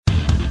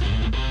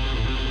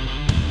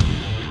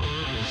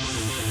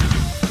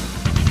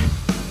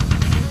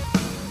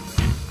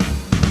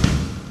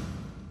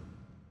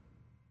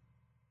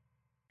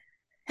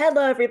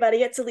Hello,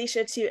 everybody. It's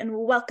Alicia Atout, and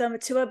welcome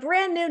to a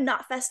brand new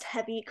Knotfest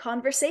heavy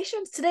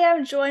conversations. Today,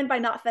 I'm joined by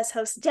Knotfest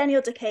hosts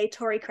Daniel Dekay,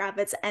 Tori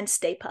Kravitz, and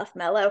Staypuft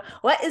Mallow.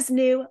 What is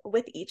new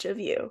with each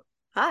of you?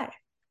 Hi.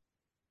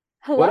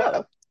 What Hello.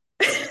 up?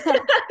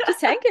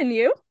 Just hanging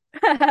you.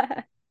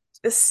 The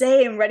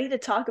same, ready to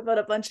talk about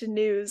a bunch of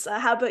news.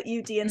 How about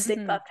you, D and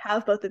Mhm. Staypuft? How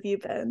have both of you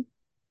been?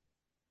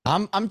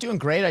 I'm doing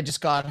great. I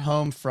just got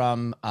home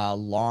from a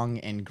long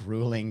and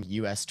grueling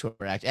U.S. tour.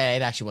 It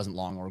actually wasn't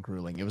long or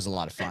grueling. It was a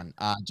lot of fun.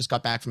 Just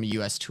got back from a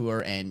U.S.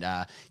 tour and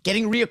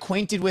getting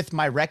reacquainted with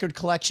my record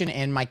collection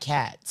and my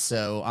cat.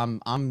 So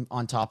I'm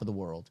on top of the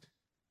world.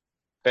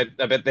 I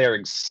bet they're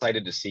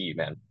excited to see you,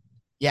 man.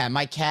 Yeah,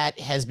 my cat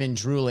has been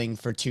drooling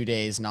for 2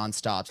 days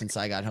nonstop since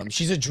I got home.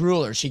 She's a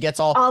drooler. She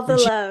gets all All the when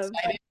she's love.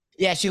 excited.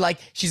 Yeah,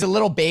 she's a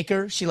little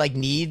baker. She like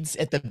kneads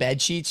at the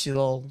bed sheet. She's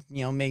little,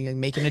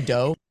 making a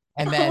dough,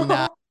 and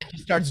then she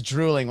starts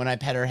drooling when I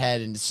pet her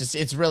head, and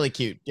it's really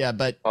cute. Yeah,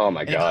 but Oh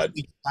my in another God.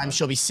 week's time,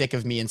 she'll be sick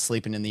of me and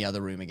sleeping in the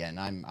other room again.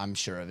 I'm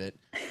sure of it.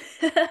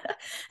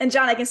 And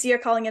John, I can see you're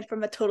calling in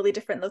from a totally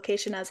different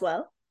location as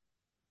well.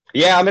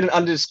 Yeah, I'm in an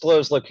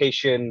undisclosed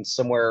location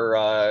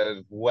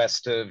somewhere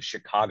west of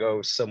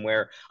Chicago,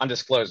 somewhere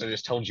undisclosed. I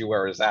just told you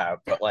where it's at,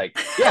 but like,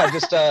 yeah,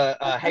 just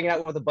hanging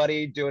out with a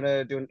buddy, doing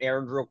an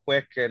errand real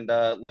quick, and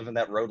living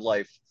that road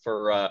life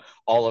for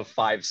all of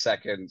 5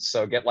 seconds.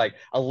 So get like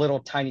a little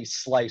tiny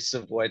slice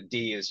of what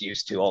D is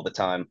used to all the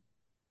time.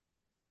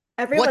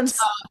 What Everyone's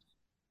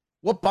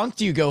what bunk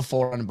do you go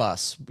for on a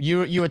bus?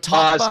 You a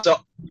top Uh, bunk? so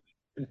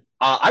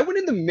I went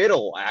in the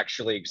middle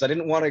actually because I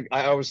didn't want to.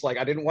 I was like,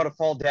 I didn't want to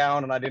fall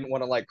down and I didn't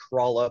want to like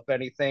crawl up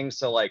anything.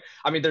 So like,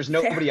 I mean, there's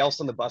fair. nobody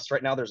else on the bus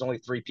right now. There's only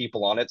three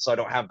people on it, so I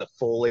don't have the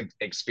full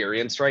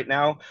experience right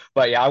now.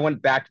 But yeah, I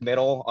went back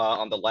middle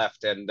on the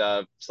left and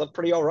slept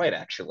pretty all right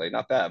actually.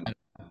 Not bad.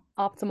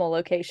 Optimal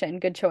location.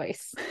 Good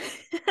choice.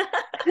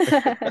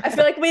 I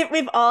feel like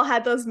we've all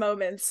had those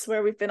moments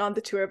where we've been on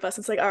the tour bus.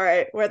 It's like, all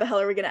right, where the hell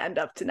are we gonna end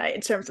up tonight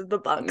in terms of the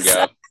bunks?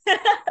 Yeah.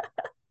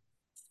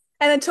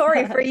 And then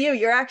Tori, for you,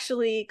 you're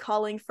actually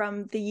calling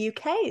from the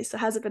UK. So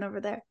how's it been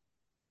over there?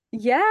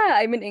 Yeah,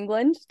 I'm in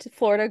England.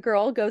 Florida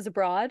girl goes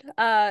abroad.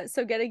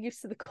 So getting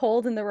used to the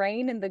cold and the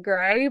rain and the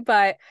gray,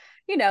 but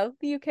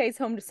the UK is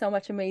home to so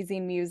much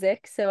amazing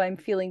music, so I'm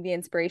feeling the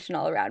inspiration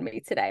all around me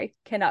today.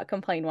 Cannot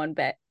complain one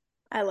bit.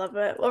 I love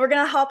it. Well, we're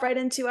going to hop right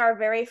into our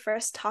very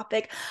first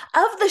topic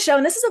of the show.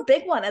 And this is a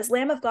big one, as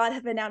Lamb of God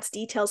have announced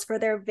details for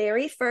their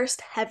very first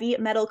heavy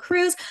metal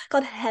cruise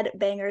called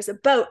Headbangers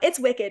Boat. It's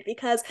wicked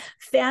because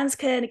fans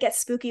can get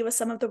spooky with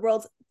some of the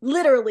world's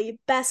literally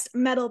best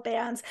metal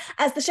bands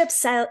as the ship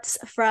sets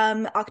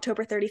from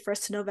October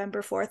 31st to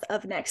November 4th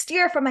of next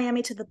year from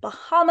Miami to the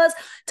Bahamas.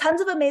 Tons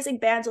of amazing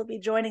bands will be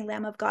joining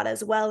Lamb of God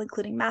as well,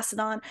 including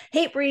Mastodon,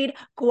 Hatebreed,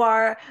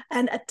 Guar,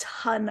 and a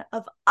ton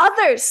of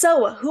others.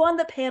 So, who on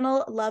the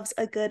panel loves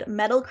a good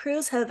metal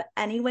cruise? Have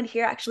anyone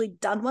here actually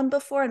done one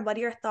before? And what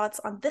are your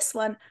thoughts on this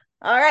one?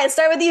 All right,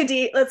 start with you,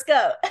 D. Let's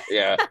go.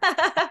 Yeah.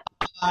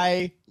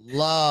 I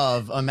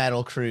love a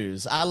metal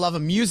cruise. I love a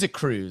music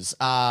cruise.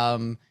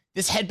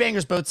 This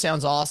Headbangers Boat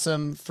sounds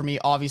awesome. For me,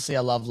 obviously,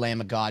 I love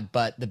Lamb of God,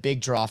 but the big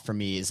draw for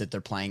me is that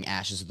they're playing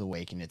Ashes of the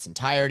Wake in its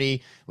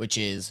entirety, which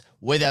is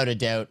without a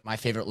doubt my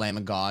favorite Lamb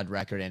of God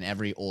record and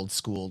every old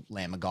school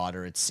Lamb of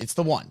Godder. It's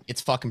the one.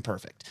 It's fucking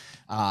perfect.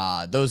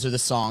 Those are the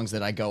songs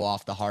that I go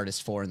off the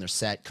hardest for in their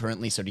set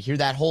currently. So to hear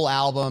that whole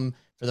album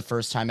for the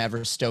first time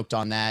ever, stoked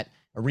on that.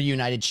 A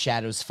reunited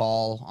Shadows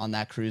Fall on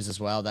that cruise as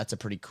well. That's a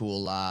pretty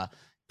cool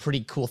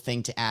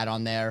thing to add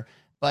on there.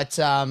 But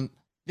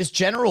this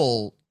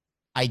general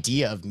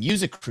idea of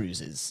music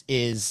cruises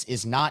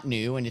is not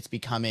new, and it's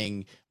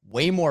becoming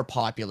way more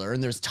popular,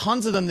 and there's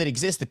tons of them that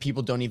exist that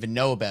people don't even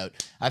know about.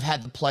 I've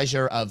had the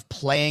pleasure of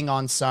playing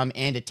on some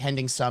and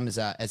attending some as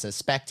a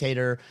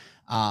spectator.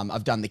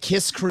 I've done the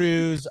Kiss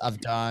cruise, I've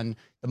done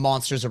the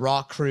Monsters of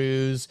Rock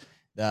cruise,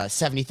 the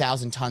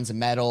 70,000 tons of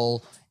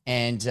metal,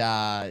 and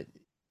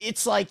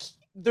it's like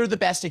they're the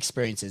best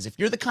experiences. If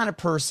you're the kind of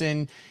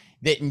person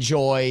that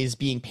enjoys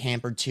being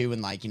pampered to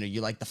and like, you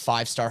like the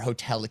five-star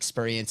hotel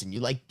experience and you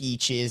like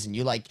beaches and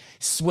you like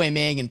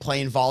swimming and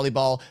playing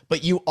volleyball,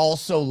 but you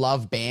also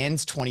love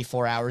bands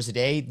 24 hours a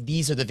day,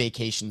 these are the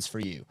vacations for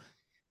you.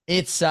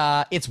 It's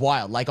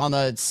wild. Like on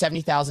the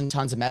 70,000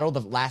 tons of metal,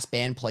 the last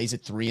band plays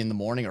at 3 in the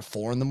morning or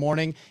 4 in the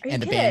morning, Are you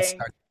and the band kidding?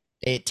 starts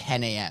at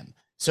 10 a.m.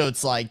 So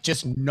it's like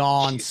just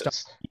non-stop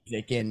Jesus.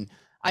 music. And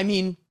I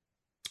mean,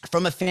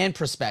 from a fan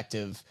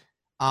perspective,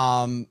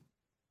 um,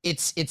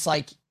 it's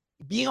like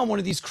being on one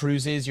of these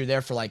cruises. You're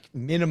there for like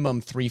minimum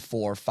 3,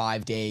 4,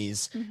 5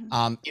 days.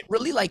 Mhm. It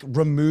really like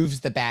removes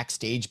the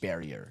backstage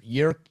barrier.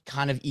 You're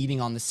kind of eating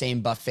on the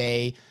same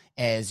buffet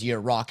as your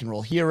rock and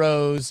roll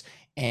heroes,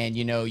 and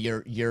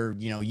you're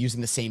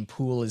using the same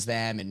pool as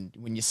them. And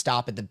when you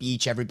stop at the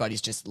beach,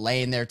 everybody's just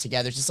laying there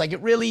together. It's just like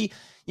it really,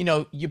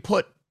 you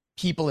put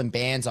people and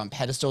bands on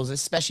pedestals,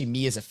 especially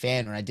me as a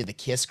fan. When I did the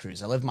Kiss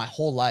cruise, I lived my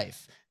whole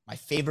life my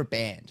favorite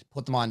band,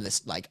 put them on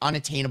this like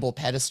unattainable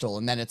pedestal,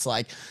 and then it's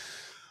like,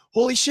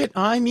 holy shit,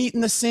 I'm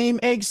eating the same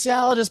egg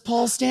salad as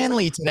Paul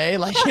Stanley today.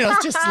 Like,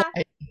 it's just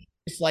like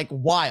It's like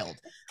wild.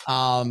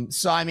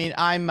 So I mean,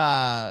 I'm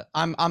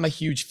a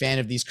huge fan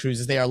of these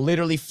cruises. They are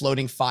literally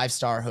floating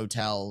 5-star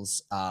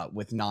hotels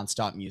with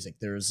nonstop music.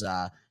 There's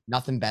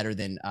nothing better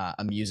than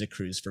a music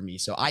cruise for me.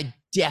 So I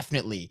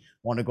definitely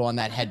want to go on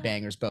that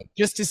Headbangers boat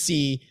just to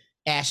see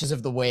Ashes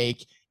of the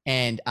Wake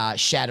and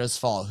Shadows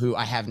Fall, who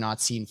I have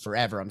not seen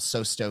forever. I'm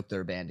so stoked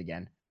they're a band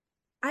again.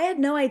 I had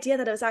no idea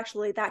that it was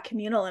actually that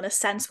communal in a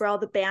sense where all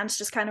the bands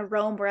just kind of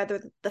roam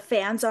wherever the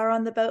fans are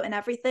on the boat and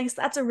everything.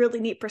 So that's a really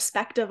neat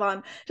perspective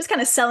on just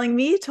kind of selling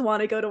me to want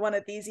to go to one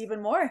of these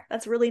even more.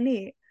 That's really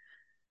neat.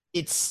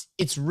 It's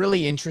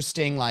really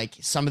interesting, like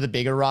some of the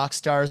bigger rock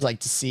stars, like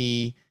to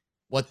see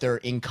what their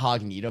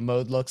incognito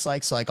mode looks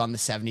like. So like on the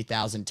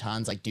 70,000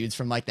 tons, like dudes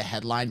from like the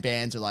headline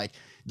bands are like,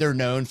 they're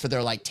known for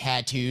their like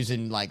tattoos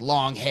and like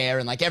long hair,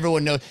 and like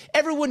everyone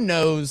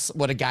knows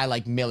what a guy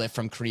like Millet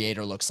from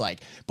Creator looks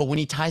like. But when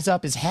he ties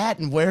up his hat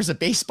and wears a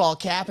baseball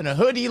cap and a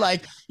hoodie,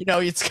 like, you know,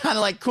 it's kind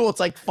of like cool. It's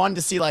like fun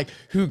to see like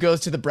who goes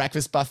to the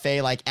breakfast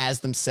buffet like as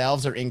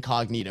themselves or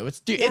incognito.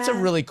 It's a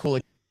really cool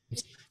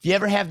experience. If you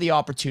ever have the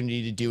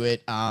opportunity to do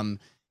it,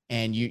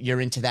 and you're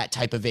into that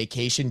type of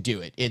vacation,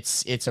 do it.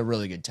 It's a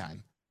really good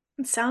time.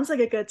 It sounds like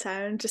a good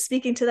time. Just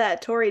speaking to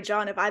that, Tori,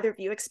 John, have either of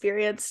you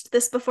experienced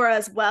this before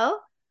as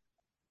well?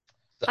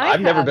 I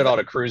I've never have. been on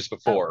a cruise Oh,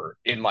 before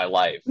in my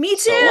life. Me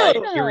So like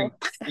too.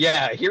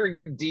 hearing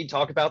Dee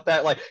talk about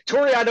that, like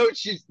Tori, I know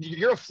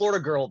you're a Florida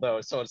girl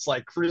though, so it's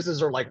like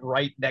cruises are like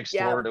right next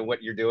Yeah. door to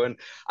what you're doing.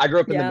 I grew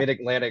up in the yeah.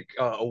 Mid-Atlantic,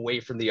 away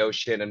from the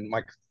ocean, and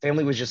my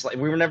family was just like,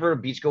 we were never a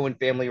beach going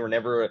family, we were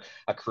never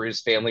a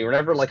cruise family, we were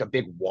never like a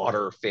big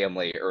water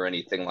family or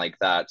anything like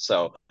that.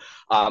 So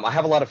I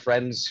have a lot of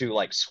friends who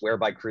like swear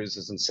by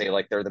cruises and say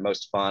like they're the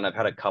most fun. I've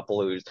had a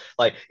couple who's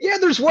like, yeah,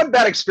 there's one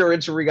bad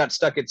experience where we got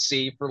stuck at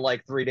sea for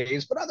like 3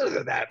 days, but other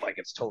than that, like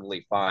it's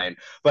totally fine.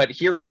 But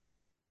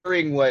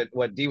hearing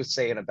what Dee was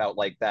saying about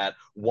like that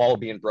wall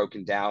being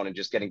broken down and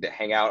just getting to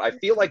hang out, I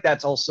feel like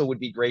that's also would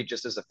be great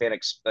just as a fan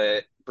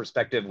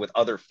perspective with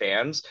other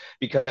fans,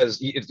 because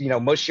you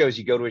know most shows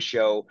you go to a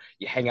show,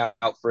 you hang out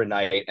for a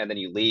night and then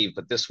you leave,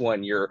 but this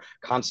one you're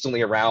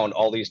constantly around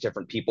all these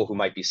different people who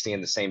might be seeing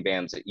the same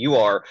bands that you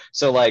are.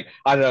 So like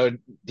I don't know,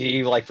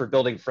 Dee, like for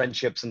building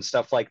friendships and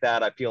stuff like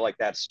that, I feel like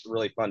that's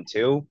really fun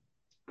too.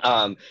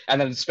 And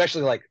then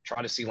especially like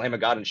trying to see Lamb of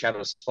God and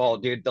Shadows Fall,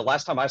 dude. The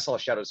last time I saw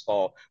Shadows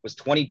Fall was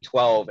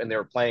 2012, and they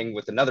were playing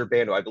with another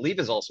band who I believe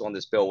is also on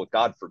this bill with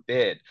God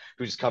Forbid,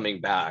 who's coming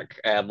back.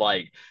 And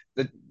like,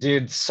 the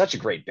dude, such a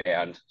great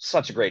band,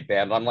 such a great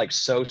band. I'm like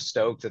so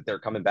stoked that they're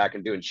coming back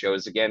and doing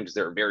shows again because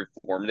they're very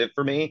formative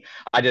for me.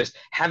 I just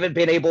haven't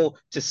been able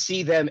to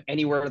see them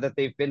anywhere that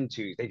they've been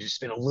to. They've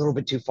just been a little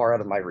bit too far out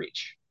of my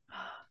reach.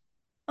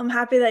 I'm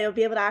happy that you'll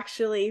be able to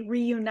actually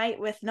reunite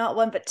with not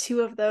one but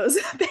two of those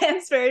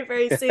bands very,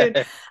 very soon.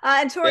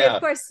 And Tori, of Yeah.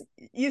 course,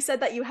 you said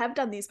that you have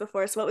done these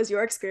before. So what was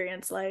your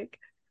experience like?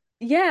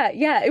 Yeah.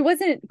 It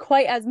wasn't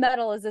quite as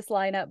metal as this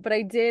lineup, but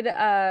I did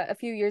a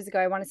few years ago,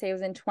 I want to say it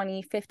was in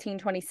 2015,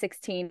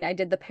 2016, I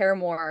did the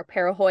Paramore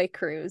Parahoy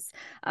cruise.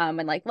 And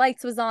like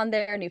Lights was on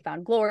there,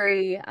 Newfound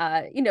Glory,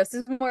 so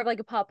it's more of like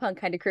a pop punk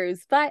kind of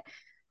cruise. But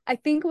I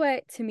think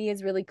what to me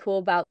is really cool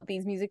about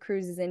these music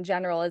cruises in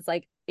general is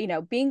like,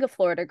 being a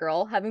Florida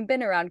girl, having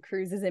been around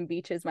cruises and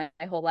beaches my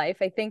whole life,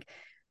 I think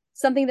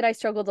something that I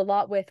struggled a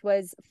lot with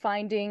was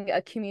finding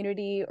a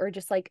community or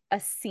just like a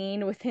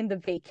scene within the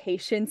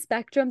vacation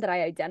spectrum that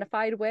I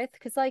identified with.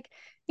 Cause like,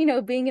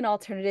 being an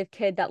alternative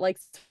kid that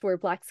likes to wear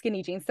black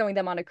skinny jeans, throwing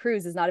them on a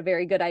cruise is not a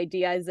very good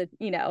idea as a,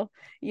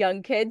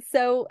 young kid.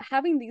 So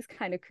having these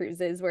kind of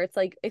cruises where it's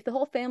like, if the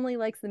whole family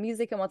likes the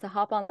music and wants to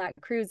hop on that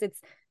cruise,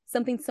 it's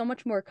something so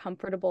much more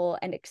comfortable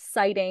and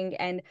exciting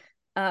and,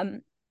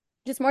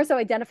 just more so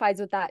identifies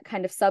with that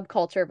kind of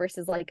subculture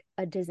versus like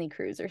a Disney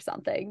cruise or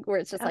something where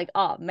it's just like,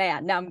 oh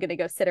man, now I'm gonna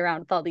go sit around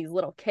with all these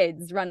little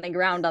kids running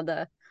around on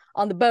the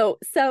boat.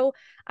 So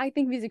I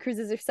think music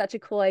cruises are such a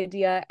cool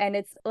idea, and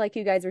it's like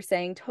you guys were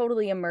saying,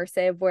 totally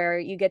immersive where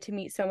you get to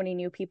meet so many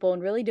new people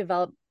and really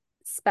develop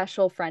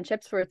special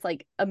friendships where it's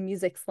like a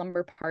music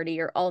slumber party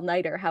or all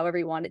nighter, however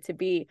you want it to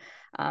be.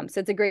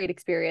 So it's a great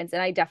experience,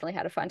 and I definitely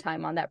had a fun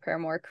time on that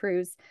Paramore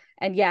cruise.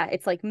 And yeah,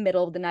 it's like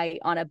middle of the night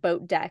on a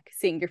boat deck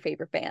seeing your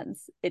favorite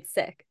bands. It's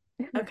sick.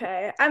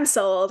 Okay, I'm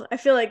sold. I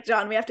feel like,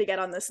 John, we have to get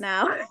on this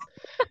now.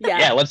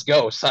 Yeah, let's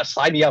go.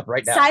 Sign me up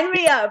right now. Sign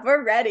me up.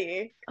 We're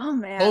ready. Oh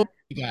man. Oh,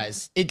 you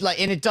guys,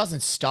 and it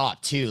doesn't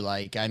stop too.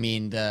 Like, I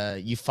mean,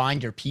 you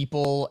find your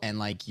people and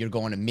like you're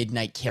going to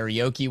midnight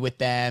karaoke with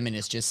them, and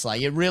it's just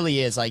like it really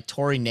is like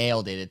Tori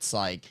nailed it. It's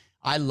like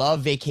I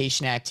love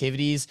vacation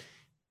activities,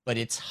 but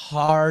it's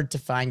hard to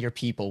find your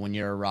people when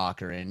you're a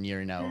rocker and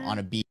you're on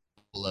a beach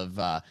full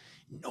of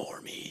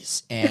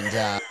normies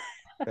and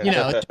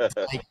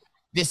like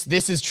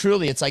this is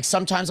truly, it's like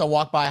sometimes I'll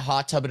walk by a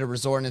hot tub at a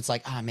resort and it's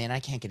like, ah, man, I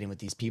can't get in with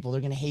these people. They're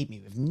gonna hate me.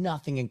 We have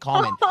nothing in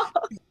common.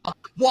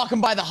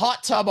 Walking by the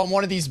hot tub on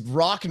one of these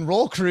rock and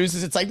roll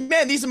cruises, it's like,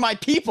 man, these are my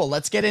people.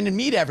 Let's get in and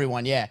meet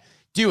everyone. Yeah,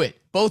 Do it.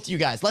 Both you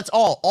guys. Let's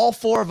all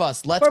four of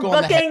us. Let's We're go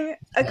on the booking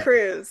a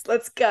cruise.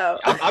 Let's go.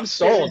 I'm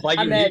sold. Like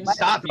I'm you in.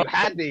 stop. You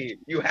had me.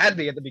 You had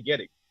me at the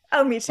beginning.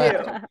 Oh, me too.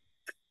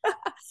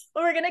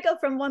 Well, we're going to go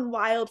from one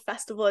wild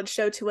festival and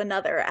show to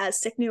another as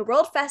Sick New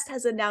World Fest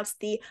has announced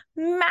the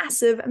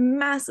massive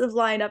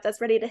lineup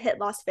that's ready to hit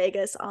Las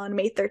Vegas on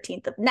May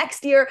 13th of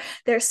next year.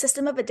 There's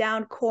System of a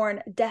Down,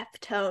 Korn,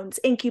 Deftones,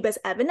 Incubus,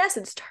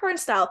 Evanescence,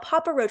 Turnstile,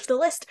 Papa Roach. The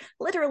list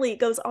literally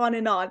goes on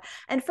and on.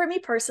 And for me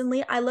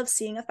personally, I love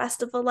seeing a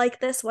festival like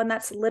this, one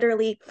that's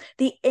literally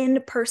the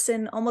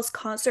in-person, almost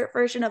concert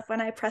version of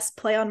when I press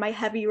play on my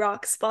heavy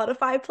rock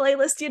Spotify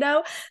playlist, you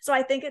know? So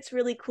I think it's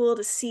really cool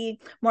to see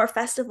more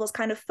festivals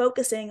kind of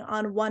focusing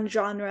on one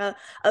genre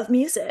of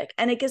music.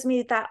 And it gives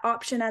me that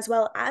option as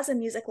well as a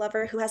music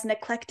lover who has an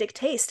eclectic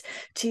taste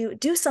to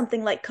do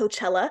something like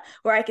Coachella,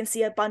 where I can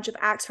see a bunch of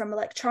acts from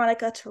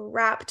electronica to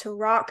rap to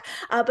rock,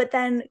 but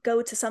then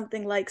go to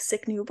something like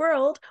Sick New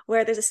World,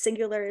 where there's a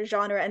singular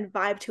genre and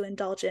vibe to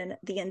indulge in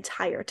the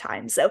entire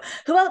time. So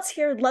who else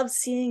here loves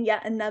seeing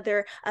yet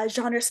another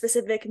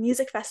genre-specific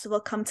music festival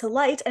come to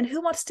light? And who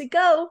wants to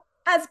go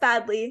as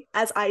badly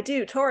as I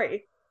do?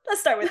 Tori, let's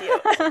start with you.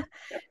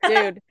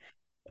 Dude,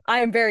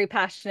 I am very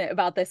passionate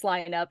about this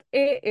lineup.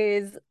 It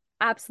is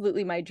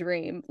absolutely my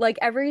dream. Like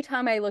every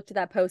time I looked at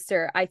that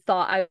poster, I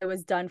thought I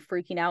was done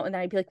freaking out. And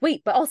then I'd be like,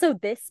 wait, but also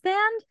this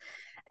band?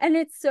 And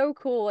it's so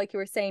cool, like you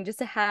were saying, just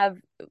to have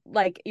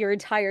like your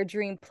entire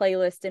dream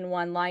playlist in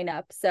one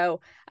lineup. So,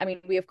 I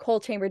mean, we have Coal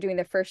Chamber doing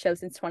their first show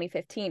since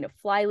 2015,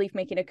 Flyleaf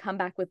making a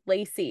comeback with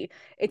Lacey.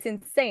 It's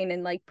insane.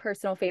 And like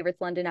personal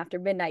favorites, London After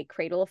Midnight,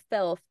 Cradle of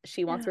Filth,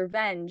 She Wants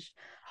Revenge.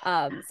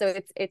 So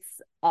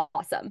it's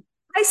awesome.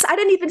 I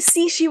didn't even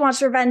see She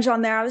Wants Revenge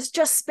on there. I was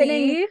just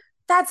spinning. See?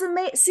 That's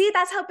amazing. See,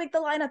 that's how big the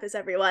lineup is,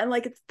 everyone.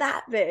 Like, it's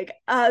that big.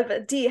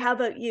 But Dee, how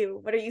about you?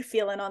 What are you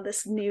feeling on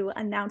this new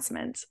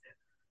announcement?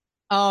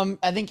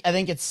 I think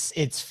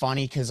it's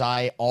funny because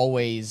I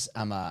always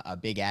am a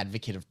big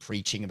advocate of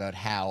preaching about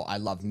how I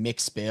love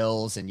mixed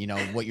bills and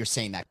what you're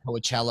saying, that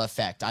Coachella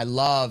effect. I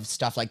love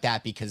stuff like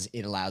that because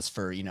it allows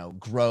for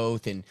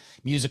growth and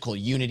musical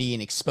unity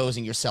and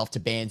exposing yourself to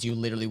bands you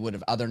literally would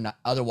have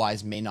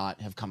otherwise may not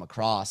have come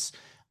across.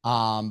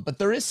 But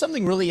there is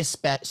something really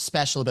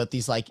special about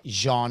these like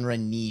genre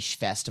niche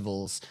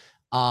festivals.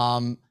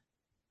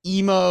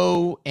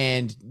 Emo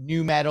and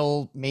new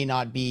metal may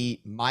not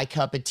be my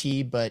cup of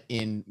tea, but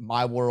in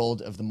my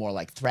world of the more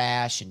like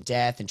thrash and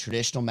death and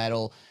traditional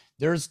metal,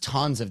 there's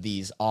tons of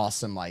these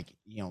awesome like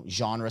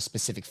genre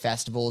specific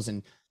festivals.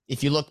 And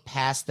if you look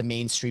past the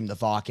mainstream, the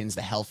Vakens,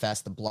 the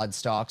Hellfest, the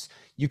Bloodstocks,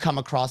 you come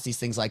across these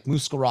things like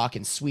Muskelrock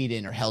in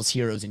Sweden or Hell's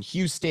Heroes in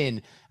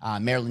Houston,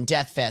 Maryland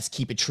Deathfest,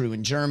 Keep It True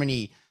in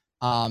Germany,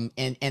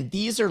 and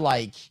these are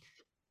like,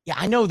 yeah,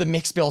 I know the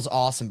mix bill is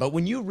awesome, but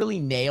when you really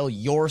nail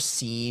your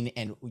scene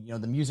and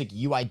the music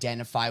you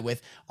identify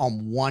with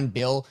on one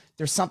bill,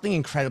 there's something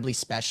incredibly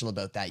special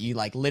about that. You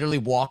like literally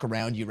walk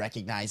around, you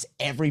recognize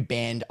every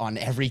band on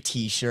every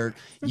t-shirt.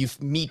 You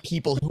meet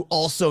people who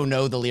also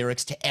know the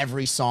lyrics to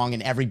every song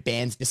and every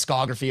band's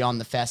discography on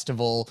the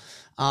festival.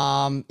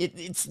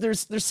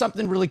 There's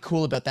something really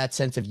cool about that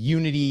sense of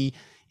unity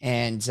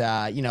and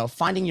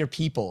finding your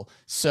people.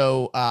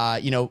 So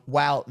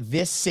while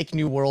this Sick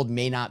New World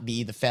may not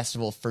be the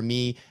festival for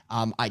me,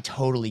 I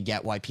totally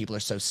get why people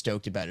are so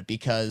stoked about it,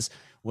 because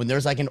when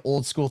there's like an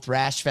old school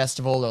thrash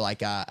festival or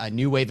like a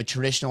new wave of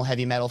traditional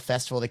heavy metal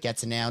festival that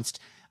gets announced,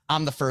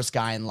 I'm the first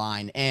guy in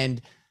line.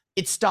 And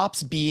it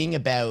stops being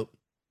about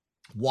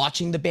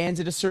watching the bands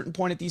at a certain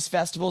point at these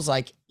festivals.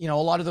 Like, a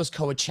lot of those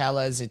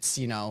Coachellas, it's,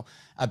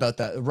 about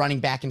the running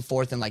back and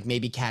forth and like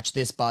maybe catch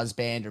this buzz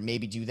band or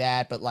maybe do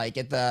that. But like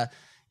at the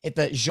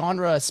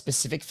genre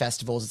specific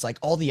festivals, it's like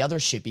all the other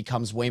shit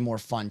becomes way more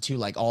fun too.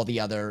 Like all the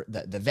other,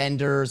 the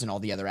vendors and all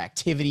the other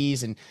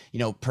activities. And,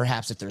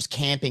 perhaps if there's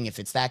camping, if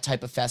it's that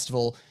type of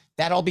festival,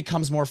 that all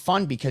becomes more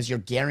fun because you're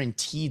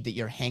guaranteed that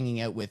you're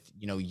hanging out with,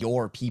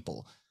 your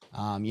people.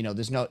 You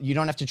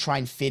don't have to try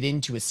and fit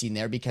into a scene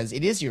there because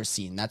it is your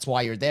scene. That's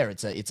why you're there.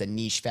 It's a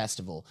niche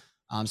festival.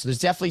 So there's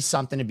definitely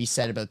something to be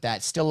said about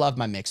that. Still love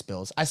my mixed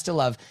bills. I still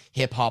love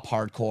hip hop,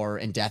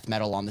 hardcore, and death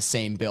metal on the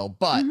same bill,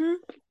 but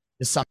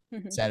there's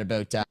something said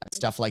about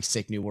stuff like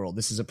Sick New World.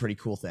 This is a pretty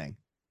cool thing.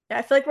 Yeah,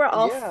 I feel like we're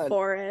all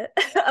for it.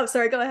 I'm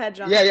sorry, go ahead,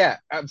 John. Yeah,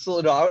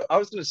 absolutely. No, I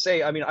was going to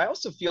say, I mean, I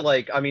also feel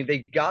like, I mean,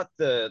 they got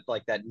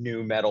like that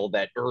new metal,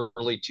 that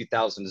early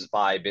 2000s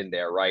vibe in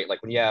there, right?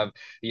 Like when you have,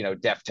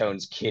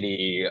 Deftones,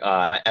 Kitty,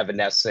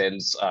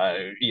 Evanescence,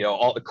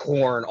 all the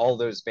Korn, all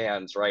those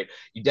bands, right?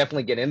 You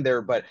definitely get in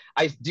there, but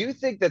I do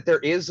think that there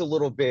is a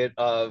little bit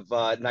of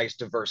nice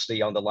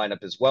diversity on the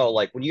lineup as well.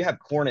 Like when you have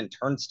Korn and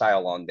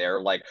Turnstile on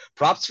there, like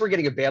props for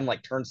getting a band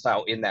like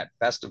Turnstile in that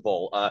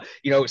festival.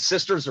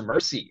 Sisters of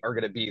Mercy are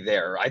going to be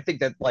there. I think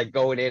that like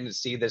going in to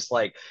see this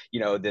like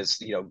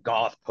this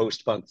goth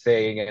post punk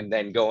thing, and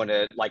then going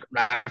to like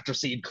after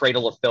seeing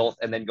Cradle of Filth,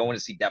 and then going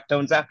to see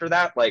Deftones after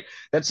that, like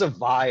that's a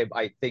vibe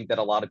I think that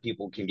a lot of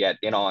people can get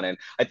in on. And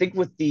I think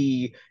with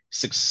the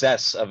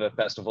success of a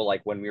festival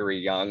like When We Were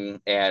Young,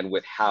 and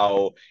with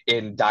how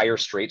in dire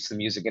straits the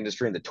music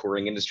industry and the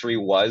touring industry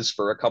was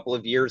for a couple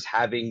of years,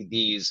 having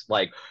these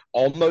like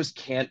almost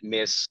can't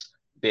miss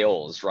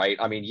bills, right?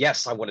 I mean,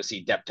 yes, I want to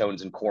see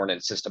Deftones and Korn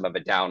and System of a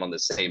Down on the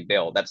same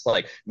bill. That's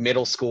like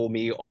middle school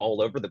me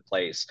all over the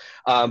place.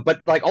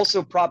 But like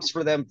also props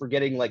for them for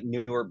getting like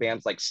newer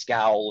bands like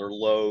Scowl or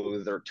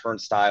Loathe or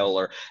Turnstile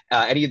or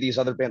any of these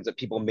other bands that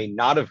people may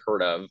not have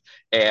heard of,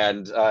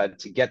 and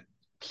to get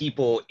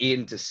people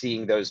into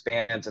seeing those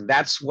bands. And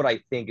that's what I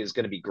think is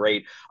going to be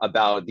great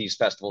about these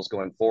festivals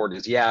going forward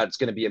is, yeah, it's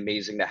going to be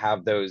amazing to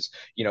have those,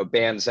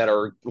 bands that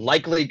are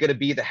likely going to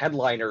be the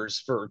headliners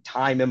for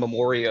time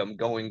immemorium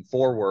going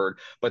forward,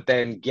 but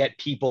then get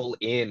people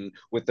in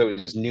with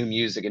those new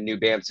music and new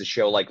bands to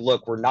show like,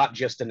 look, we're not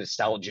just a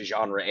nostalgia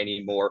genre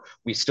anymore.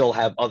 We still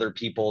have other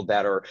people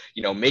that are,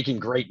 making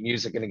great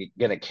music and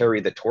going to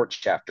carry the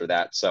torch after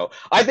that. So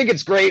I think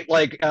it's great.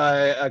 Like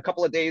a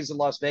couple of days in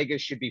Las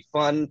Vegas should be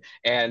fun,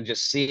 and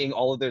just seeing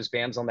all of those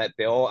bands on that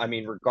bill. I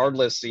mean,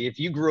 regardless, if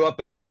you grew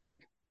up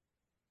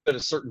at a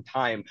certain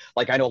time,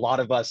 like I know a lot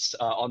of us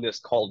on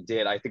this call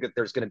did, I think that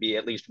there's going to be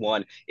at least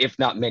one, if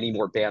not many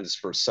more bands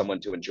for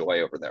someone to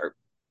enjoy over there.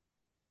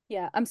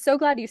 Yeah, I'm so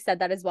glad you said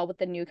that as well with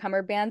the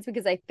newcomer bands,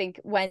 because I think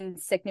when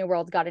Sick New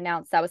World got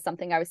announced, that was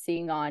something I was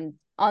seeing on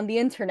the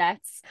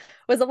internets,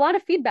 was a lot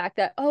of feedback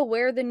that, oh,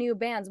 where are the new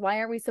bands? Why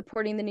aren't we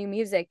supporting the new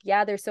music?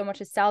 Yeah, there's so much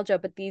nostalgia,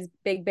 but these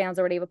big bands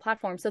already have a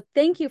platform. So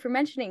thank you for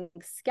mentioning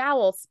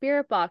Scowl,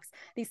 Spirit Box,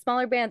 these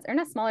smaller bands, or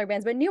not smaller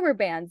bands, but newer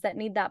bands that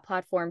need that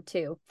platform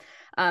too.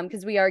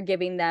 Because we are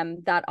giving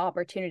them that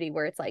opportunity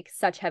where it's like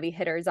such heavy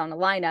hitters on a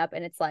lineup,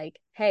 and it's like,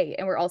 hey,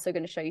 and we're also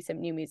going to show you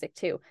some new music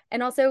too.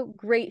 And also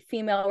great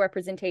female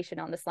representation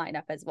on this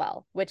lineup as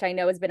well, which I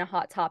know has been a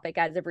hot topic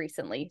as of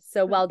recently.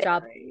 So well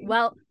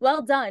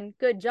done.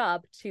 Good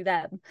job to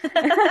them.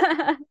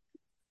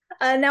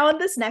 Now on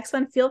this next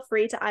one, feel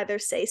free to either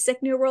say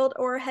Sick New World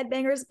or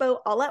Headbangers Boat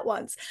all at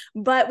once,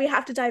 but we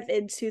have to dive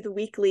into the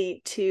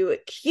weekly 2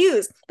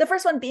 cues. The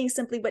first one being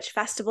simply which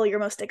festival you're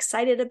most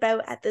excited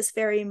about at this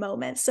very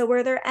moment. So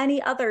were there any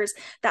others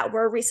that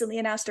were recently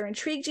announced or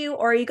intrigued you,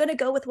 or are you going to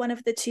go with one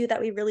of the 2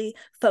 that we really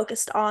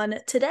focused on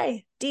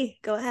today? D,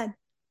 go ahead.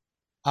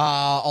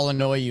 I'll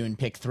annoy you and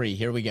pick 3.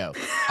 Here we go.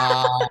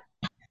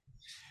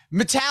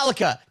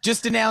 Metallica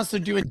just announced they're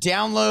doing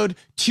download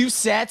 2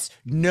 sets,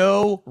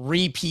 no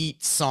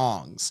repeat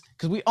songs.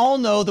 Because we all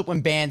know that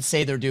when bands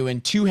say they're doing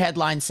 2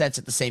 headline sets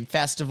at the same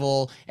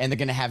festival and they're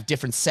going to have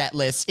different set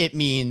lists, it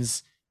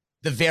means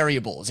the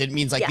variables. It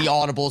means like the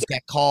audibles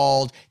get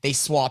called, they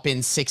swap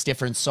in 6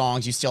 different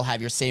songs, you still have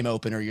your same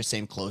opener, your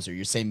same closer,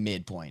 your same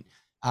midpoint.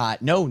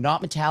 No,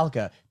 not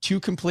Metallica. 2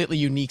 completely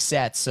unique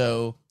sets.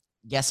 So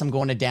guess I'm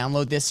going to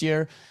download this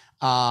year.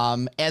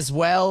 As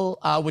well,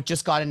 what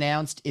just got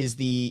announced is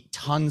the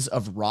Tons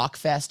of Rock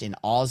Fest in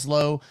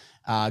Oslo.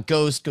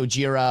 Ghost,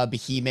 Gojira,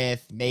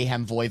 Behemoth,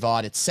 Mayhem,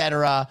 Voivod,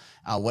 etc.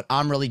 What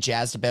I'm really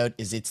jazzed about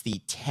is it's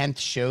the 10th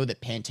show that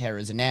Pantera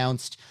has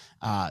announced.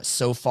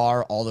 So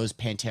far, all those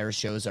Pantera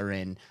shows are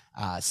in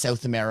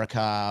South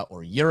America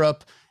or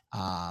Europe.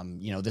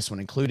 This one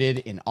included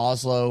in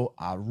Oslo.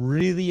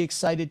 Really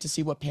excited to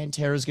see what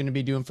Pantera is going to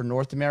be doing for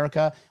North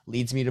America.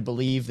 Leads me to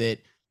believe that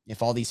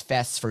if all these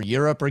fests for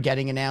Europe are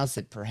getting announced,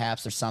 that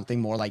perhaps there's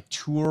something more like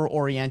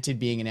tour-oriented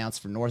being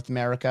announced for North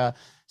America.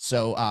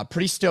 So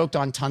pretty stoked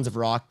on Tons of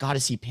Rock. Got to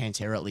see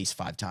Pantera at least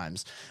 5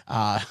 times.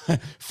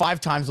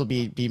 5 times will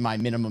be my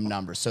minimum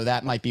number. So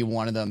that might be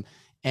one of them.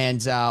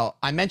 And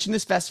I mentioned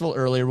this festival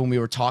earlier when we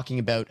were talking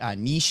about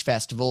niche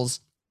festivals,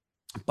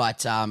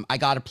 but I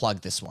got to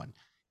plug this one.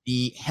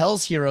 The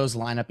Hell's Heroes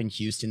lineup in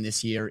Houston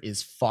this year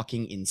is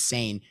fucking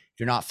insane. If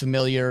you're not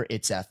familiar,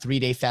 it's a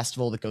 3-day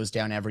festival that goes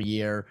down every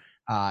year.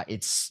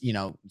 It's,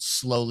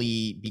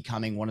 slowly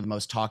becoming one of the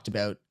most talked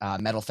about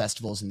metal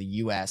festivals in the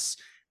US.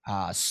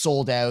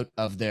 Sold out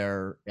of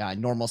their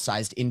normal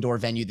sized indoor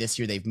venue this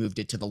year. They've moved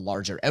it to the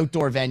larger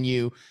outdoor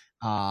venue.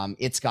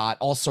 It's got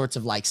all sorts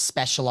of like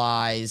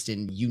specialized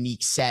and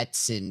unique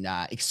sets and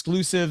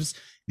exclusives.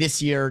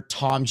 This year,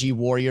 Tom G.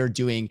 Warrior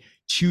doing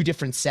 2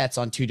 different sets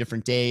on 2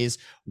 different days.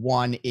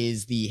 One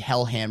is the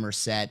Hellhammer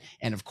set,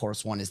 and of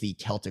course, one is the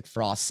Celtic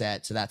Frost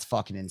set. So that's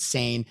fucking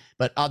insane.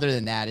 But other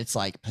than that, it's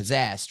like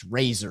Possessed,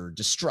 Razor,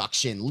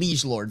 Destruction,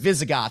 Liege Lord,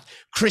 Visigoth,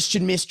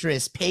 Christian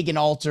Mistress, Pagan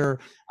Altar.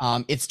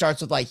 It starts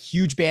with like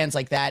huge bands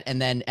like that,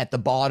 and then at the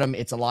bottom,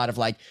 it's a lot of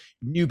like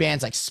new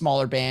bands, like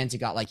smaller bands. You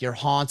got like your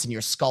Haunts and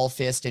your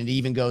Skullfist, and it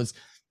even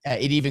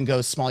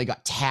goes small. You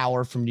got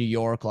Tower from New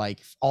York,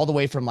 like all the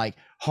way from like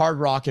hard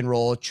rock and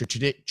roll,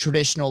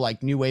 traditional,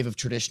 like new wave of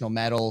traditional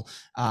metal,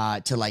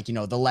 to like,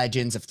 the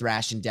legends of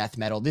thrash and death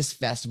metal. This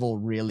festival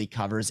really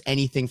covers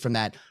anything from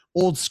that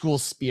old school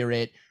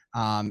spirit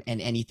and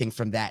anything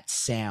from that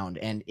sound.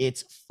 And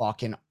it's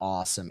fucking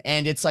awesome.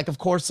 And it's like, of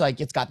course,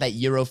 like it's got that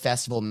Euro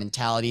festival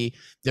mentality.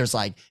 There's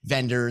like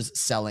vendors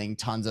selling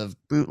tons of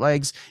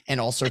bootlegs and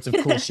all sorts of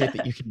cool shit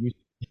that you can use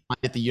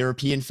at the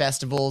European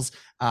festivals.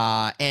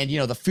 And you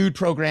know, the food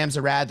programs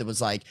are rad. There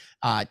was like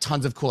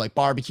tons of cool like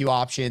barbecue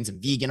options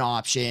and vegan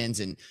options.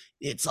 And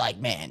it's like,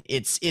 man,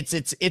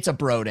 it's a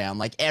bro down.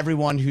 Like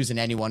everyone who's in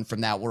anyone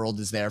from that world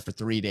is there for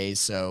 3 days.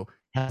 So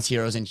Hell's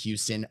Heroes in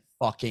Houston,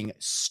 fucking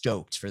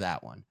stoked for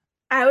that one.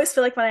 I always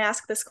feel like when I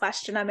ask this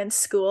question, I'm in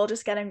school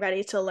just getting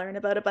ready to learn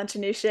about a bunch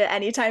of new shit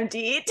anytime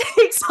D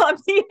takes on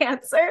the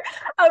answer.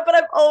 But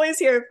I'm always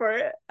here for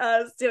it.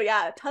 So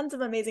yeah, tons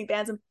of amazing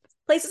bands and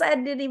places I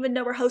didn't even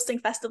know were hosting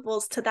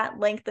festivals to that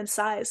length and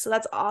size. So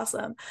that's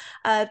awesome.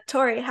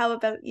 Tori, how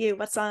about you?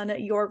 What's on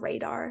your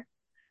radar?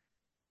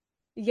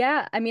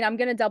 Yeah, I mean, I'm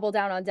gonna double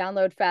down on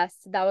Download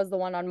Fest. That was the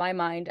one on my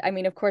mind. I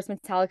mean, of course,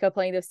 Metallica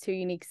playing those two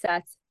unique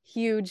sets,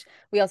 huge.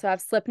 We also have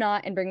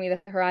Slipknot and Bring Me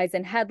the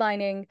Horizon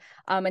headlining.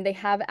 And they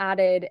have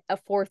added a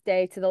fourth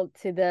day to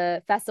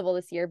the festival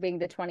this year, being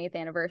the 20th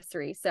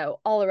anniversary. So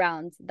all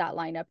around, that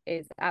lineup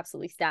is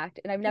absolutely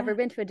stacked. And I've never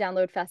been to a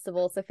Download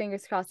festival, so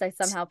fingers crossed I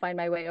somehow find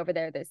my way over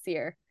there this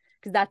year,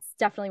 because that's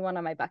definitely one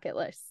on my bucket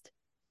list.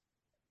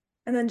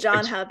 And then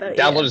John, how about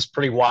Download you? is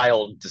pretty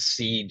wild to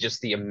see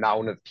just the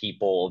amount of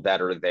people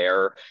that are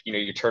there. You know,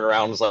 you turn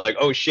around and it's like,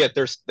 oh shit,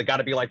 there's got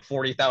to be like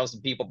 40,000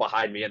 people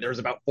behind me, and there's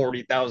about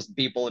 40,000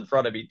 people in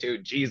front of me too.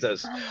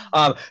 Jesus.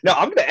 No,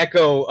 I'm gonna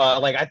echo.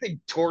 Like I think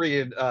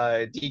Tori and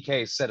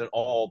DK said it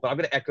all, but I'm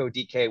gonna echo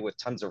DK with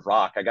tons of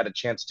rock. I got a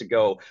chance to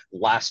go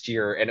last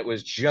year, and it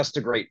was just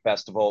a great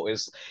festival.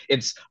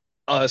 It's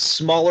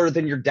smaller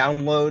than your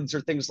downloads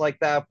or things like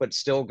that, but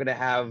still going to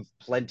have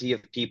plenty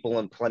of people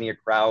and plenty of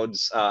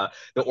crowds.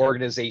 The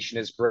organization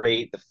is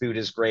great. The food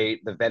is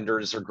great. The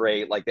vendors are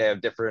great. Like they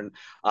have different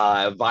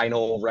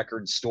vinyl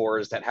record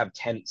stores that have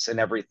tents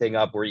and everything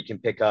up where you can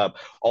pick up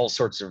all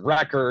sorts of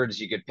records.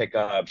 You could pick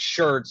up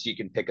shirts. You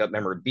can pick up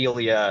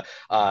memorabilia,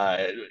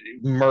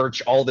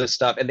 merch, all this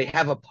stuff. And they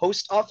have a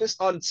post office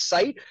on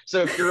site.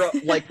 So if you're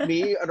like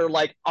me and are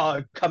like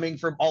coming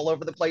from all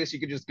over the place, you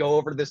can just go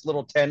over to this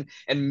little tent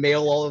and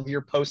mail all of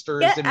your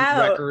posters Get and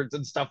out. records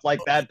and stuff like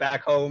that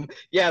back home.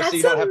 Yeah, so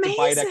you That's don't have to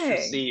buy an extra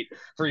amazing. seat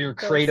for your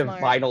So creative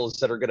smart. vinyls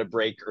that are going to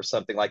break or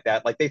something like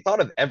that. Like they thought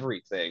of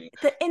everything.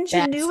 The That's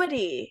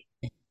ingenuity.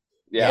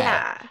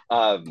 Yeah.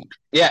 Yeah.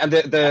 Yeah, and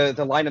the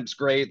lineup's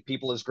great,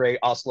 people is great,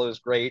 Oslo is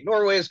great,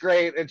 Norway is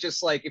great. It's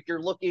just like if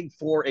you're looking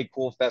for a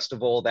cool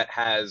festival that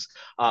has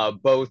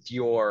both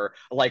your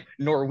like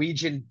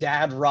Norwegian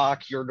dad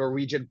rock, your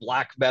Norwegian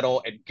black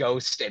metal, and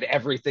ghost and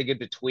everything in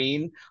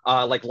between.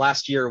 Like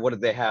last year, what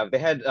did they have? They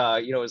had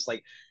you know, it's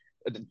like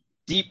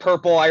Deep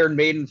Purple, Iron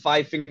Maiden,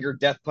 Five Finger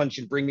Death Punch,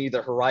 and Bring Me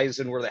the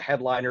Horizon were the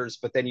headliners.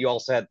 But then you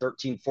also had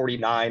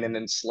 1349 and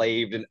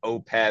Enslaved and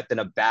Opeth and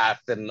A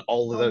Bath and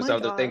all of Oh those my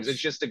other things. It's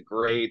gosh. just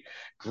a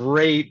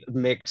great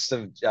mix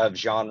of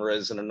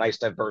genres and a nice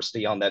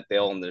diversity on that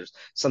bill. And there's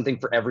something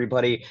for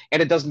everybody.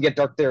 And it doesn't get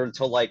dark there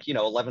until like, you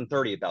know,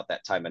 11:30 about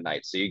that time of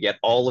night. So you get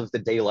all of the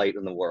daylight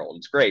in the world.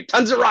 It's great.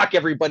 Tons of rock,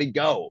 everybody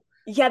go.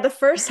 Yeah, the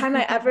first time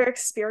I ever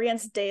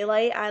experienced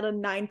daylight at a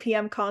 9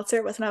 p.m.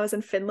 concert was when I was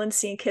in Finland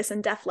seeing Kiss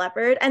and Def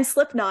Leppard and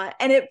Slipknot.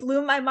 And it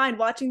blew my mind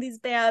watching these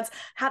bands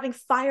having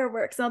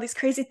fireworks and all these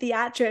crazy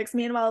theatrics.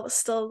 Meanwhile, it was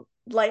still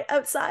light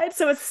outside.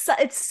 So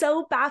it's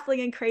so baffling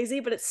and crazy,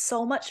 but it's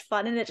so much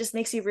fun. And it just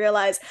makes you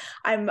realize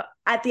I'm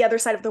at the other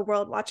side of the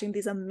world watching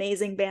these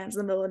amazing bands in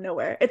the middle of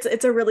nowhere.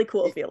 It's a really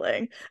cool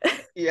feeling.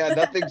 Yeah,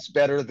 nothing's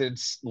better than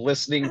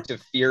listening to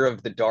Fear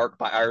of the Dark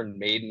by Iron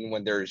Maiden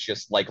when there's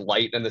just like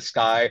light in the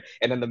sky.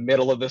 And in the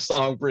middle of the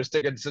song, Bruce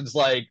Dickinson's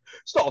like,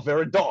 it's not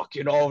very dark,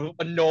 you know,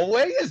 no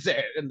way is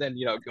it? And then,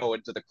 you know, go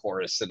into the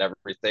chorus and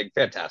everything.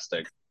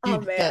 Fantastic. Oh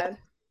dude. man.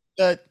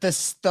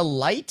 The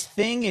light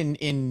thing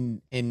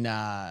in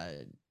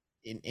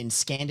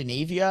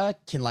Scandinavia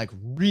can like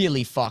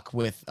really fuck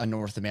with a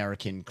North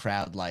American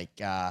crowd. Like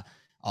to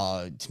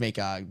make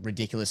a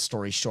ridiculous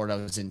story short, I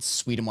was in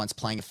Sweden once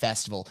playing a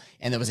festival,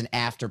 and there was an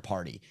after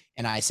party,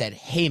 and I said,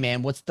 "Hey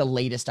man, what's the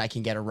latest I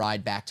can get a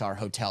ride back to our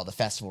hotel, the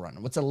festival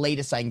run? What's the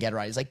latest I can get a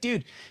ride?" He's like,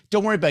 "Dude,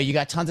 don't worry about it. You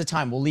got tons of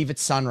time. We'll leave at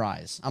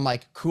sunrise." I'm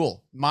like,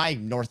 "Cool." My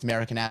North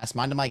American ass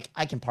mind, I'm like,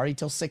 "I can party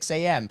till 6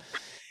 a.m."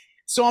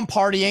 So I'm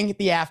partying at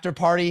the after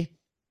party.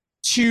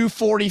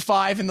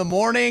 2:45 in the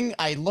morning.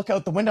 I look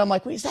out the window. I'm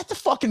like, wait, is that the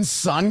fucking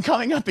sun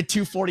coming up at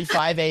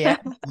 2:45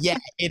 a.m.? Yeah,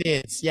 it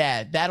is.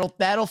 Yeah,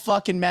 that'll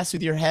fucking mess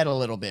with your head a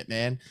little bit,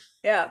 man.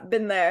 Yeah,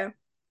 been there.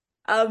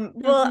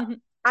 Well,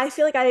 I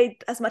feel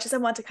like as much as I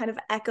want to kind of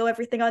echo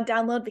everything on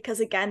Download, because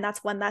again,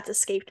 that's one that's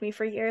escaped me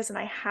for years and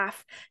I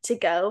have to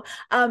go.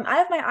 I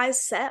have my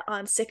eyes set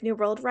on Sick New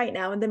World right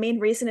now. And the main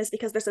reason is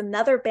because there's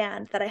another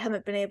band that I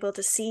haven't been able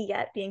to see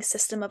yet, being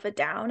System of a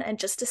Down. And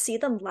just to see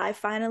them live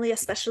finally,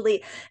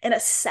 especially in a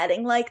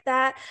setting like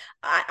that,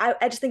 I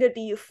just think it'd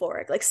be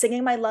euphoric. Like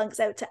singing my lungs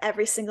out to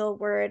every single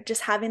word,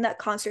 just having that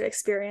concert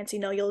experience, you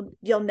know,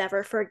 you'll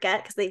never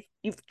forget, because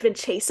you've been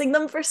chasing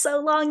them for so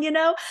long, you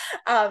know?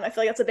 I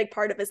feel like that's a big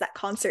part of is that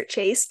concert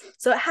chase.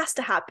 So it has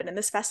to happen. And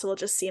this festival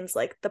just seems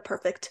like the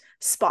perfect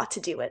spot to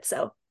do it.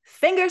 So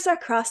fingers are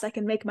crossed I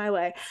can make my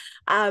way.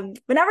 But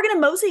now we're going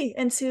to mosey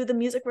into the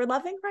music we're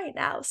loving right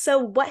now. So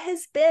what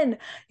has been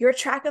your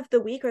track of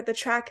the week or the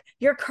track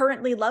you're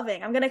currently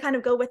loving? I'm going to kind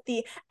of go with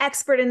the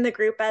expert in the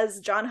group as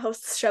John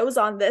hosts shows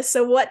on this.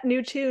 So what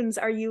new tunes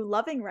are you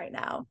loving right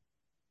now?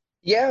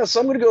 Yeah, so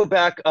I'm going to go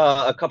back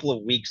a couple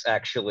of weeks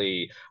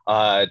actually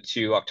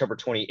to October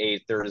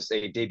 28th. There's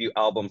a debut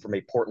album from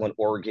a Portland,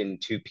 Oregon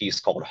two-piece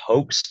called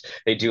Hoax.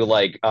 They do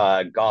like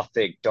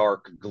gothic,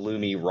 dark,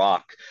 gloomy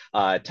rock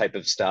type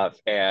of stuff,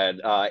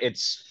 and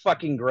it's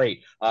fucking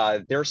great.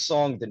 Their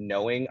song "The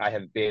Knowing" I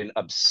have been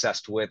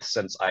obsessed with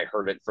since I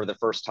heard it for the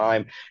first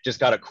time. Just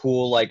got a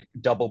cool like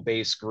double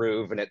bass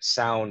groove, and it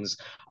sounds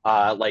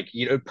like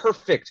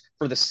perfect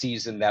for the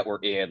season that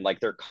we're in.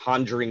 Like they're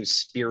conjuring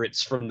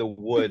spirits from the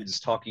woods,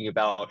 talking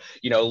about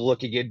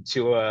looking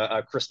into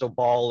a crystal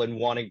ball and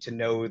wanting to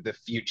know the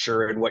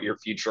future and what your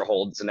future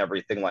holds and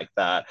everything like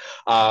that.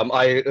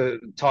 I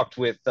talked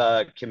with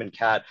Kim and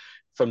Kat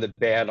from the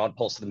band on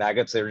Pulse of the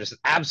Maggots. They were just an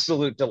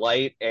absolute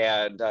delight,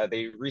 and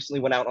they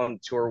recently went out on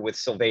tour with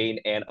Sylvain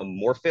and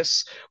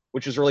Amorphous,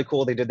 which was really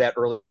cool. They did that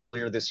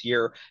earlier this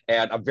year,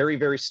 and I'm very,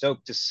 very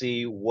stoked to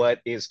see what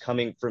is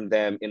coming from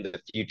them in the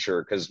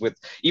future. Because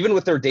even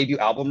with their debut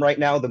album right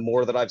now, the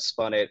more that I've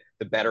spun it,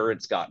 the better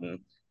it's gotten.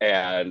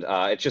 And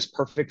it's just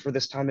perfect for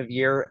this time of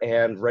year,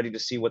 and ready to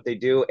see what they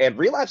do. And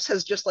Relapse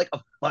has just like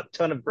a fuck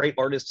ton of great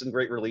artists and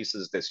great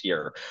releases this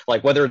year.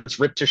 Like whether it's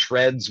Ripped to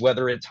Shreds,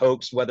 whether it's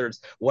Hoax, whether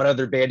it's what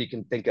other band you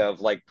can think of,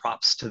 like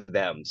props to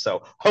them.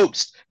 So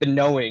Hoax, The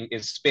Knowing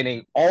is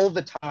spinning all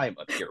the time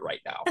up here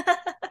right now.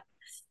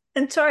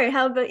 And Tori,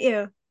 how about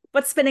you?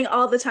 What's spinning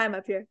all the time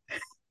up here?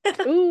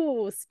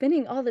 Ooh,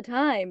 spinning all the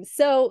time.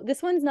 So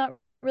this one's not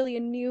really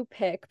a new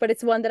pick, but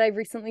it's one that I've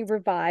recently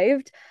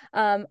revived.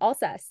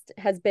 Alcest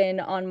has been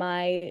on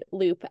my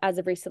loop as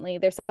of recently.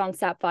 Their song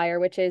Sapphire,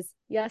 which is,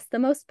 yes, the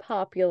most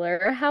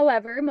popular,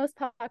 however, most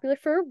popular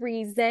for a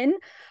reason.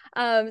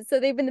 So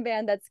they've been the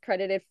band that's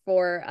credited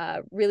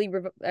for really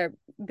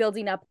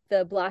building up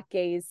the Black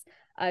gaze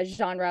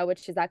genre,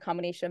 which is that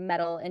combination of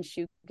metal and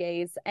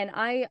shoegaze. And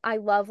I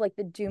love like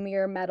the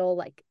doomier metal,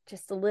 like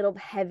just a little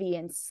heavy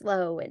and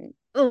slow and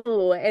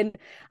ooh. And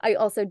I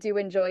also do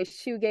enjoy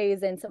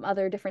shoegaze and some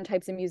other different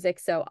types of music.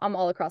 So I'm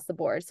all across the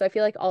board. So I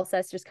feel like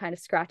Alcest just kind of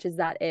scratches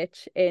that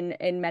itch in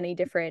many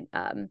different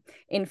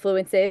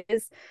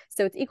influences.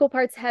 So it's equal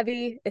parts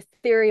heavy,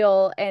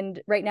 ethereal,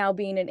 and right now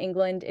being in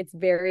England, it's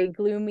very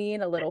gloomy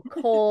and a little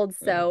cold.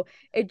 So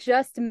it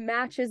just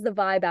matches the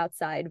vibe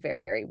outside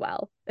very, very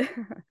well.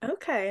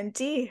 Okay, and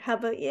Dee, how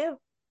about you?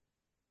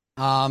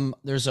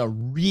 There's a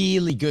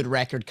really good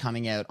record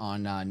coming out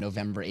on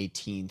November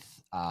 18th.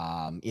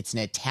 It's an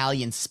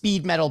Italian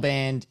speed metal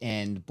band,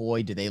 and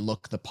boy, do they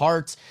look the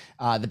part.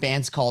 The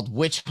band's called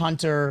Witch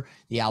Hunter.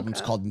 The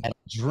album's called Metal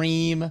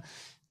Dream.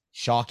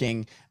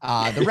 Shocking.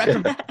 The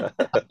record,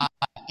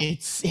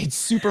 it's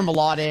super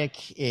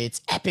melodic.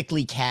 It's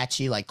epically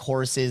catchy, like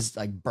choruses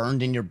like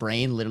burned in your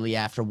brain literally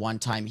after one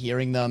time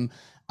hearing them.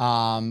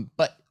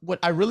 But what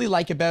I really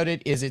like about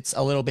it is it's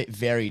a little bit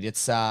varied.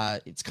 It's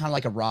kind of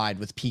like a ride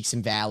with peaks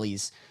and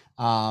valleys.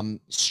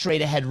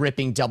 Straight ahead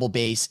ripping double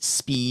bass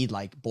speed,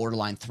 like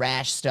borderline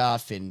thrash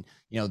stuff, and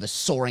the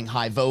soaring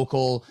high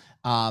vocal.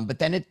 But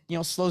then it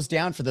slows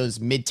down for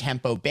those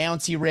mid-tempo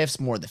bouncy riffs,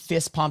 more of the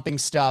fist pumping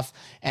stuff.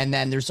 And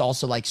then there's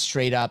also like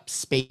straight up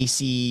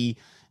spacey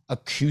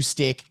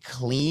acoustic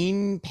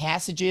clean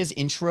passages,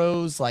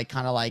 intros, like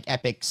kind of like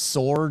epic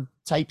sword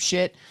type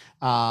shit.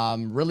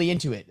 Really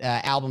into it.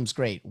 Album's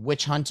great.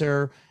 Witch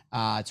Hunter.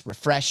 It's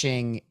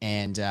refreshing,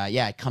 and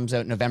it comes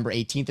out November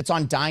 18th. It's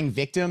on Dying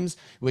Victims,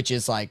 which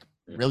is like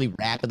really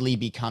rapidly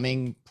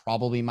becoming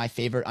probably my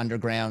favorite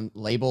underground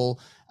label.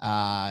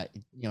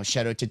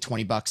 Shout out to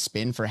 $20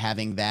 Spin for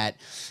having that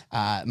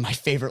my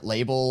favorite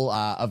label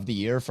of the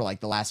year for like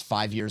the last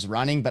 5 years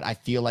running. But I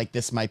feel like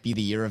this might be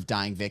the year of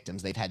Dying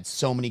Victims. They've had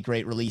so many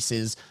great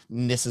releases,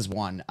 and this is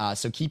one.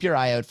 So keep your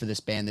eye out for this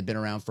band. They've been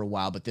around for a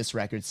while, but this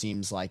record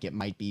seems like it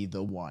might be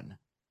the one.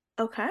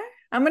 Okay.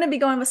 I'm going to be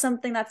going with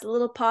something that's a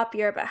little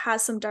poppier but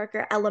has some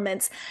darker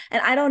elements.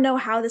 And I don't know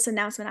how this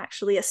announcement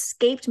actually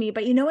escaped me,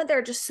 but you know what? There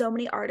are just so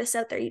many artists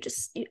out there. You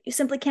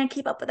simply can't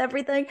keep up with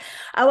everything.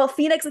 Well,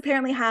 Phoenix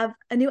apparently have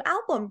a new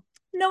album.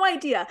 No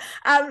idea.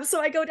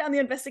 So I go down the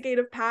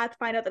investigative path,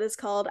 find out that it's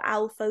called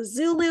Alpha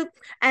Zulu,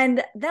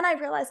 and then I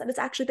realize that it's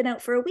actually been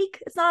out for a week.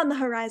 It's not on the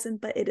horizon,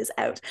 but it is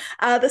out.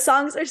 The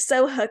songs are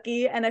so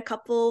hooky, and a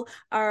couple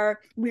are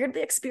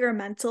weirdly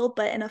experimental,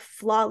 but in a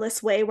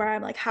flawless way where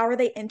I'm like, how are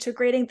they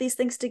integrating these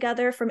things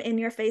together, from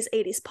in-your-face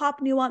 80s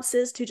pop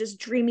nuances to just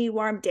dreamy,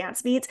 warm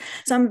dance beats?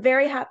 So I'm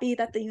very happy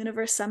that the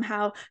universe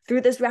somehow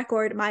threw this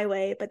record my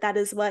way, but that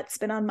is what's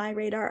been on my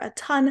radar a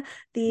ton,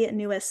 the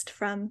newest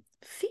from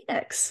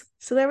Phoenix.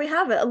 So there we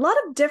have it. A lot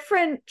of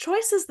different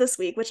choices this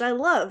week, which I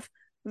love.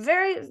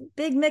 Very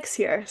big mix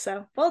here.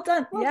 So well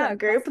done. Well done,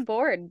 group. Across the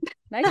board.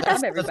 Nice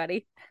job,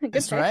 everybody.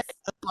 That's right.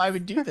 That's why we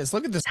do this.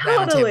 Look at this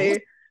round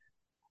Totally.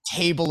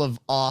 table of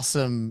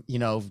awesome,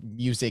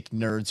 music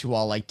nerds who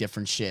all like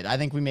different shit. I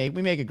think we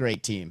make a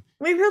great team.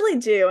 We really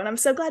do. And I'm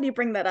so glad you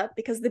bring that up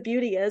because the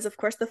beauty is, of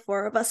course, the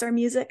four of us are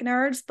music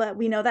nerds, but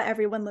we know that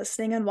everyone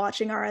listening and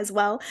watching are as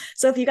well.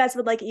 So if you guys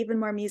would like even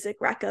more music,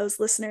 Recos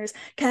listeners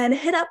can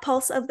hit up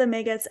Pulse of the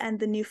Maggots and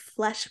the new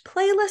Flesh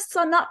playlists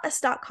on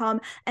knotfest.com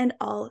and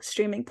all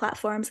streaming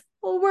platforms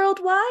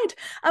worldwide.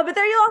 But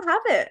there you all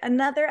have it.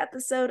 Another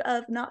episode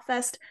of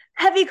Knotfest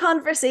Heavy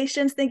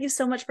Conversations. Thank you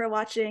so much for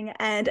watching.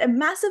 And a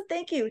massive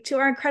thank you to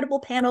our incredible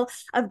panel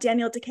of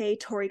Daniel Dekay,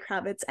 Tori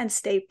Kravitz, and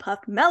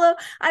Staypuft Mallow.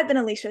 I've been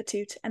Alicia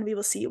Atout, and we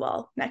will see you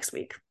all next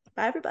week.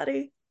 Bye,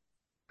 everybody.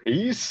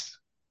 Peace.